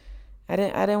because I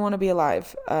didn't want to be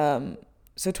alive.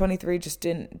 So 23 just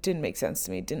didn't make sense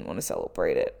to me. Didn't want to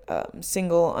celebrate it.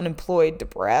 Single, unemployed,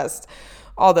 depressed,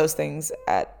 all those things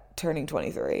at turning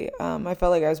 23. I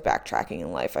felt like I was backtracking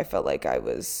in life. I felt like I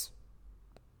was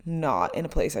not in a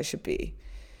place I should be.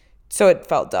 So it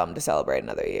felt dumb to celebrate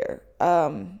another year.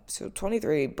 So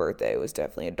 23 birthday was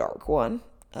definitely a dark one.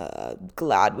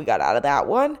 Glad we got out of that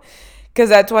one. Because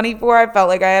at 24, I felt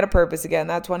like I had a purpose again.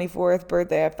 That 24th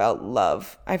birthday, I felt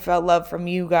love. I felt love from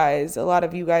you guys. A lot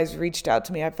of you guys reached out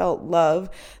to me. I felt love.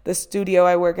 The studio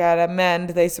I work at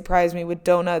Mend, they surprised me with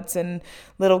donuts and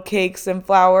little cakes and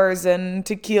flowers and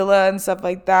tequila and stuff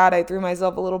like that. I threw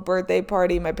myself a little birthday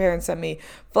party. My parents sent me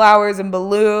flowers and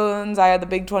balloons. I had the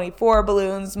big 24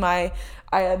 balloons. I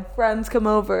had friends come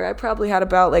over. I probably had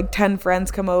about like 10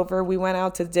 friends come over. We went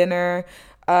out to dinner.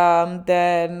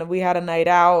 Then we had a night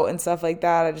out and stuff like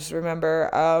that. I just remember.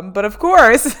 But of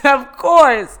course,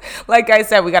 like I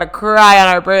said, we got to cry on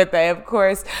our birthday. Of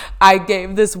course, I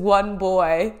gave this one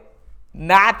boy,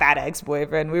 not that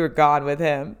ex-boyfriend. We were gone with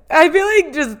him. I feel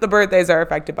like just the birthdays are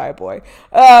affected by a boy.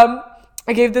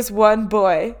 I gave this one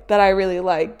boy that I really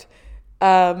liked,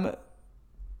 the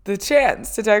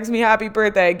chance to text me happy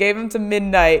birthday. I gave him to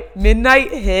midnight.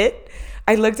 Midnight hit.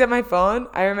 I looked at my phone.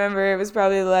 I remember it was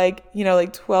probably like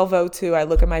 12:02. I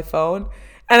look at my phone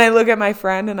and I look at my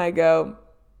friend and I go,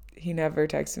 he never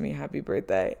texted me happy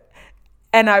birthday.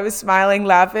 And I was smiling,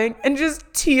 laughing, and just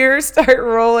tears start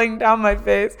rolling down my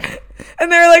face.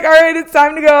 And they're like, all right, it's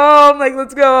time to go home. Like,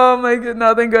 let's go home. Like,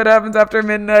 nothing good happens after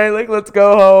midnight. Like, let's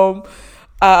go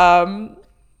home.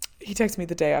 He texted me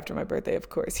the day after my birthday, of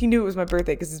course. He knew it was my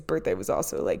birthday because his birthday was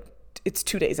also like, it's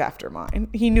 2 days after mine.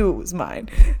 He knew it was mine.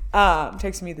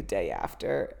 Texted me the day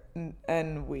after.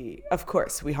 And we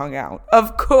hung out.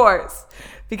 Of course.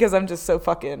 Because I'm just so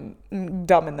fucking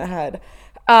dumb in the head.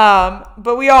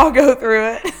 But we all go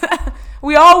through it.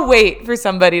 We all wait for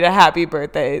somebody to happy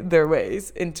birthday their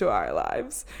ways into our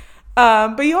lives.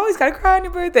 But you always got to cry on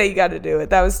your birthday. You got to do it.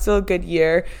 That was still a good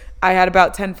year. I had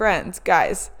about 10 friends.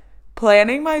 Guys,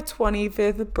 planning my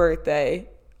 25th birthday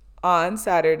on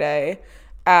Saturday.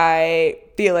 I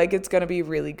feel like it's going to be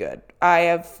really good. I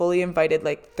have fully invited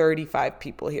like 35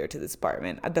 people here to this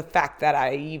apartment. The fact that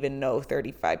I even know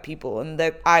 35 people and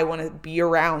that I want to be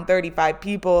around 35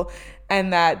 people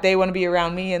and that they want to be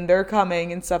around me and they're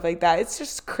coming and stuff like that. It's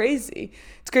just crazy.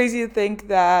 It's crazy to think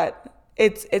that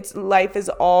it's life is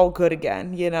all good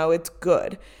again. You know, it's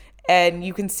good. And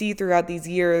you can see throughout these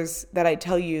years that I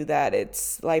tell you that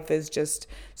life is just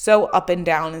so up and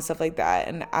down and stuff like that.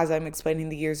 And as I'm explaining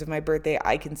the years of my birthday,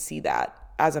 I can see that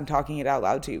as I'm talking it out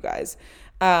loud to you guys.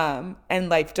 And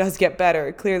life does get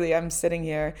better. Clearly, I'm sitting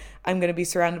here. I'm going to be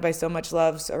surrounded by so much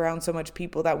love, around so much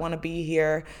people that want to be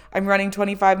here. I'm running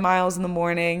 25 miles in the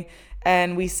morning,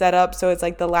 and we set up so it's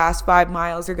like the last 5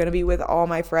 miles are going to be with all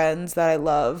my friends that I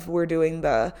love. We're doing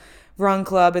the run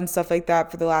club and stuff like that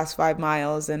for the last 5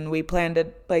 miles, and we planned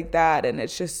it like that, and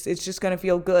it's just going to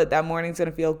feel good. That morning's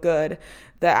going to feel good.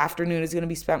 The afternoon is going to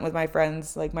be spent with my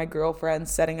friends, like my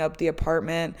girlfriends, setting up the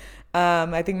apartment.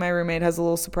 I think my roommate has a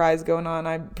little surprise going on.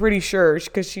 I'm pretty sure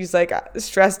because she's like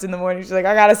stressed in the morning. She's like,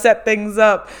 I got to set things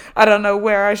up. I don't know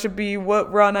where I should be,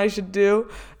 what run I should do.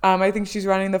 I think she's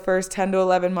running the first 10 to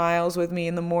 11 miles with me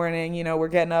in the morning. You know, we're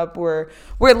getting up. We're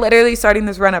literally starting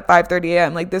this run at 5:30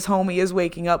 a.m. Like this homie is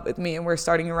waking up with me and we're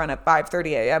starting a run at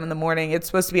 5:30 a.m. in the morning. It's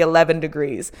supposed to be 11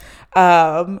 degrees.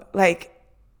 Like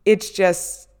it's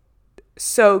just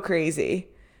so crazy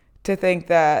to think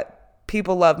that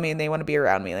people love me and they want to be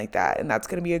around me like that. And that's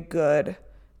going to be a good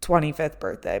 25th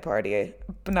birthday party,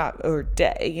 or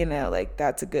day, you know, like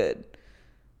that's a good.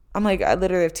 I'm like, I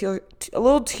literally have a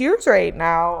little tears right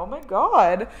now. Oh my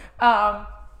God.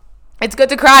 It's good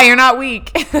to cry. You're not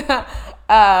weak.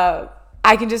 I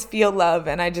can just feel love.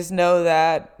 And I just know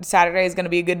that Saturday is going to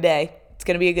be a good day. It's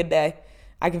going to be a good day.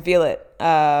 I can feel it.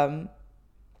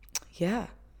 Yeah.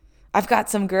 I've got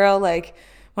some girl, like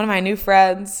one of my new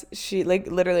friends, she like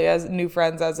literally has new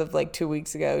friends as of like 2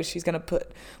 weeks ago. She's going to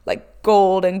put like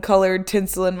gold and colored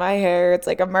tinsel in my hair. It's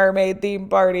like a mermaid theme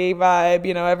party vibe.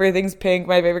 You know, everything's pink.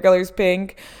 My favorite color is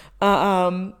pink.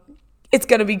 It's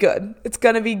going to be good. It's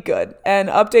going to be good. And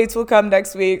updates will come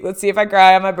next week. Let's see if I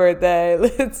cry on my birthday.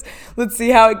 Let's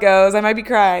see how it goes. I might be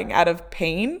crying out of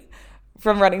pain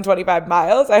from running 25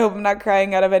 miles. I hope I'm not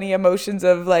crying out of any emotions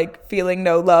of like feeling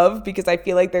no love, because I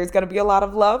feel like there's going to be a lot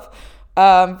of love.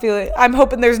 I'm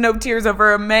hoping there's no tears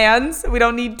over a man's. We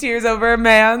don't need tears over a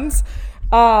man's.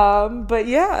 But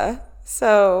yeah,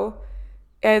 so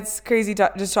it's crazy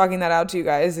just talking that out to you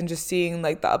guys and just seeing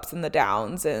like the ups and the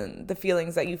downs and the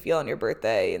feelings that you feel on your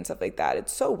birthday and stuff like that.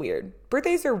 It's so weird.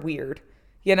 Birthdays are weird.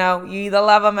 You know, you either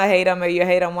love them or hate them, or you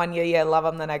hate them one year, you love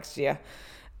them the next year.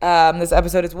 This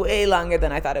episode is way longer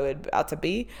than I thought it would about to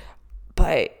be.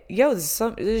 But, yo, this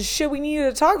is shit we need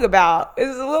to talk about.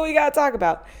 This is what we got to talk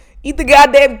about. Eat the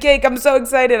goddamn cake. I'm so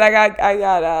excited.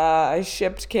 I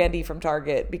shipped candy from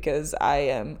Target because I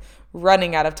am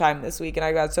running out of time this week and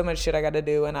I got so much shit I got to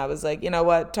do. And I was like, you know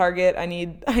what, Target, I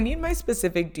need my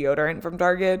specific deodorant from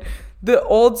Target. The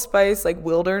Old Spice, like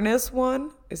Wilderness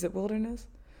one. Is it Wilderness?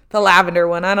 The lavender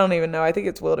one. I don't even know. I think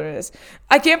it's Wilderness.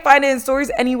 I can't find it in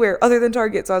stores anywhere other than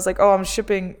Target. So I was like, oh, I'm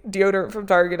shipping deodorant from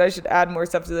Target. I should add more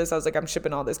stuff to this. I was like, I'm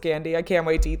shipping all this candy. I can't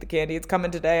wait to eat the candy. It's coming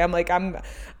today. I'm like, I'm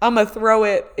going to throw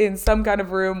it in some kind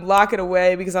of room, lock it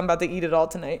away because I'm about to eat it all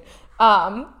tonight.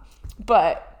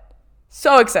 But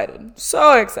so excited.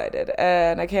 So excited.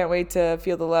 And I can't wait to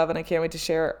feel the love and I can't wait to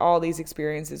share all these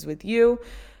experiences with you.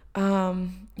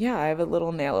 Yeah, I have a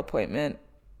little nail appointment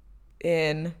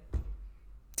in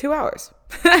 2 hours.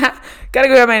 Gotta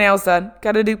go get my nails done.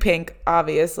 Gotta do pink,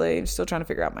 obviously. I'm still trying to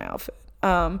figure out my outfit.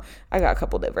 I got a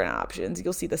couple different options.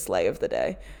 You'll see the slay of the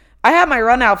day. I have my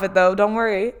run outfit though. Don't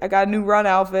worry. I got a new run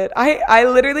outfit. I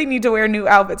literally need to wear new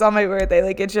outfits on my birthday.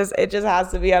 Like it just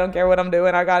has to be. I don't care what I'm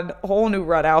doing. I got a whole new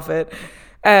run outfit.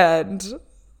 And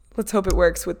let's hope it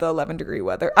works with the 11-degree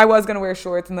weather. I was going to wear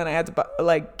shorts and then I had to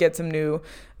like get some new.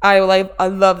 I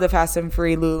love the Fast and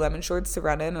Free Lululemon shorts to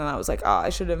run in. And I was like, oh, I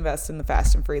should invest in the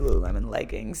Fast and Free Lululemon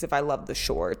leggings if I love the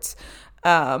shorts.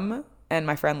 And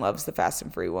my friend loves the Fast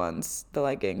and Free ones, the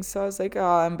leggings. So I was like, oh,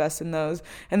 I'll invest in those.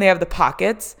 And they have the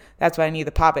pockets. That's why I need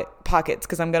the pockets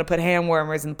because I'm going to put hand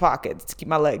warmers in the pockets to keep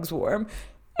my legs warm.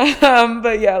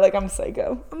 But yeah, like I'm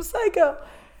psycho.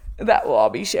 That will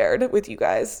all be shared with you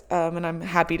guys. And I'm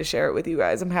happy to share it with you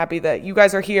guys. I'm happy that you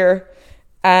guys are here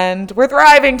and we're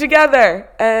thriving together.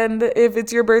 And if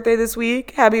it's your birthday this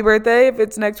week, happy birthday. If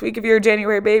it's next week, if you're a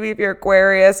January baby, if you're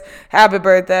Aquarius, happy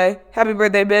birthday. Happy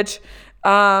birthday, bitch.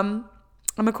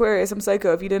 I'm Aquarius. I'm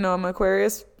psycho. If you didn't know I'm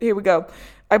Aquarius, here we go.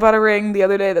 I bought a ring the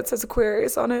other day that says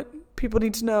Aquarius on it. People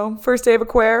need to know. First day of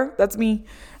Aquarius. That's me.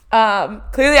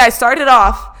 Clearly we started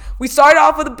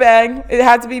off with a bang. It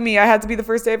had to be me. I had to be the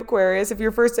first day of Aquarius. If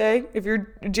you're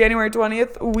January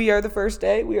 20th, we are the first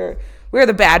day. We are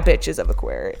the bad bitches of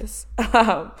Aquarius.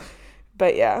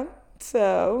 But yeah.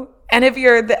 So, and if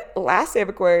you're the last day of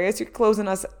Aquarius, you're closing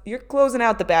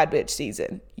out the bad bitch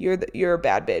season. You're a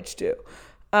bad bitch too.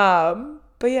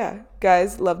 But yeah,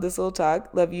 guys, love this little talk.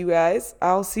 Love you guys.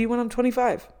 I'll see you when I'm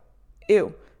 25.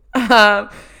 Ew.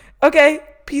 Okay.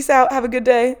 Peace out. Have a good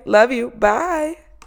day. Love you. Bye.